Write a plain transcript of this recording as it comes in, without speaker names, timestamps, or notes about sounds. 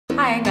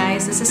Hi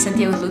guys, this is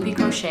Cynthia with Loopy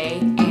Crochet,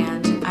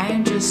 and I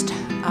am just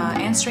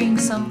answering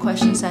some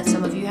questions that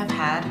some of you have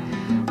had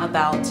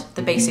about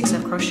the basics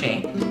of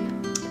crochet.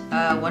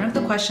 One of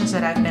the questions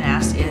that I've been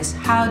asked is,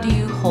 how do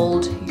you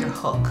hold your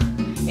hook?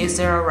 Is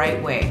there a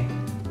right way?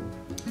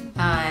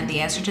 And the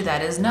answer to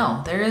that is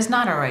no, there is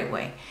not a right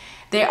way.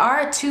 There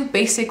are two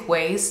basic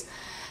ways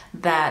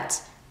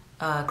that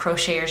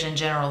crocheters in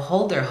general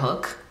hold their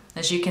hook.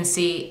 As you can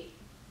see,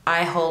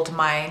 I hold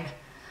mine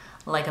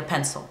like a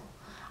pencil.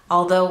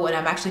 Although when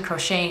I'm actually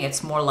crocheting,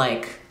 it's more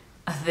like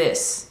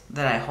this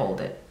that I hold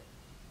it.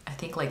 I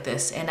think like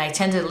this. And I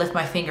tend to lift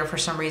my finger for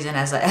some reason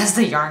as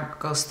the yarn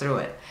goes through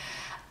it.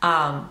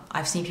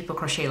 I've seen people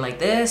crochet like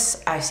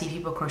this. I've seen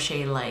people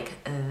crochet like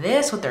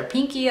this with their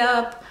pinky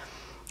up.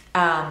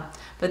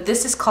 But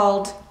this is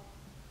called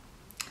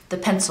the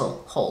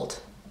pencil hold.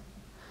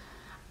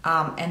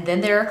 And then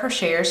there are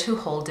crocheters who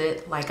hold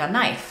it like a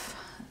knife.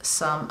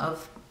 Some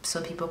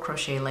people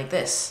crochet like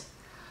this.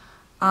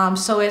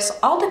 So it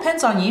all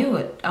depends on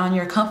you, on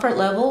your comfort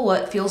level,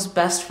 what feels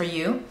best for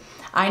you.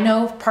 I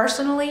know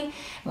personally,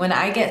 when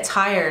I get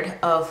tired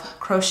of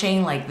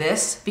crocheting like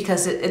this,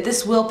 because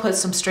this will put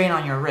some strain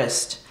on your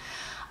wrist,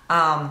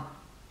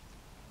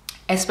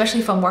 especially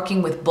if I'm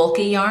working with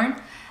bulky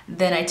yarn,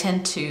 then I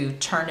tend to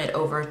turn it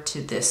over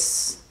to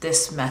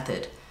this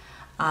method,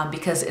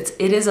 because it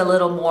is a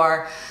little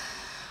more,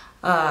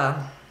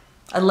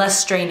 less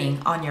straining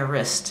on your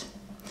wrist.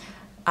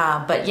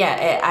 But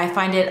yeah, I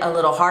find it a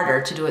little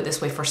harder to do it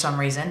this way for some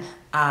reason,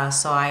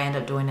 so I end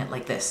up doing it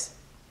like this.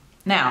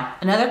 Now,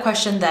 another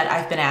question that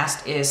I've been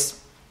asked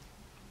is,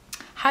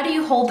 how do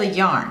you hold the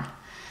yarn?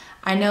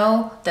 I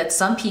know that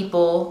some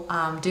people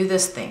do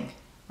this thing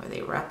where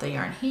they wrap the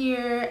yarn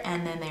here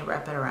and then they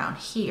wrap it around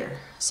here.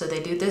 So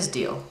they do this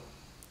deal,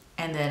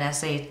 and then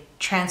as they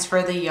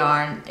transfer the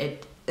yarn,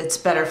 it's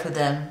better for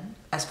them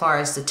as far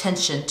as the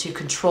tension to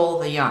control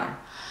the yarn.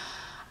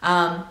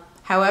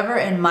 However,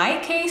 in my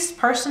case,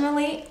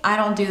 personally, I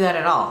don't do that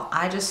at all.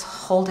 I just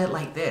hold it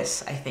like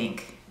this, I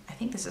think. I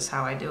think this is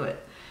how I do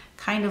it.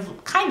 Kind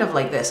of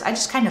like this. I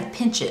just kind of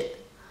pinch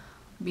it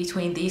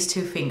between these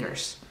two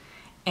fingers.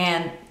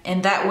 And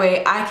that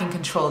way I can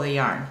control the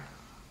yarn.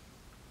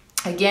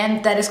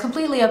 Again, that is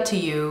completely up to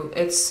you.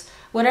 It's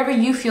whatever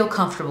you feel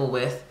comfortable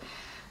with.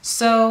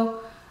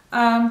 So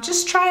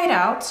just try it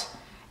out.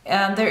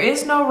 There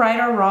is no right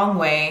or wrong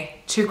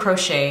way to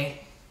crochet.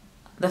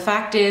 The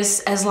fact is,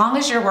 as long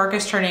as your work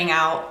is turning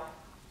out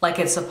like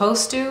it's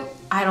supposed to,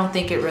 I don't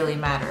think it really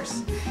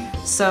matters.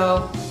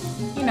 So,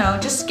 you know,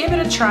 just give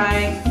it a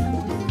try.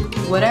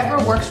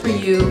 Whatever works for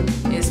you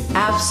is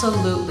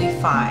absolutely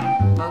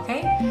fine,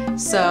 okay?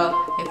 So,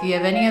 if you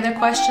have any other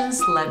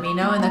questions, let me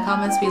know in the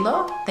comments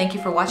below. Thank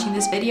you for watching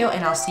this video,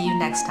 and I'll see you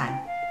next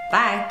time.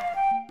 Bye!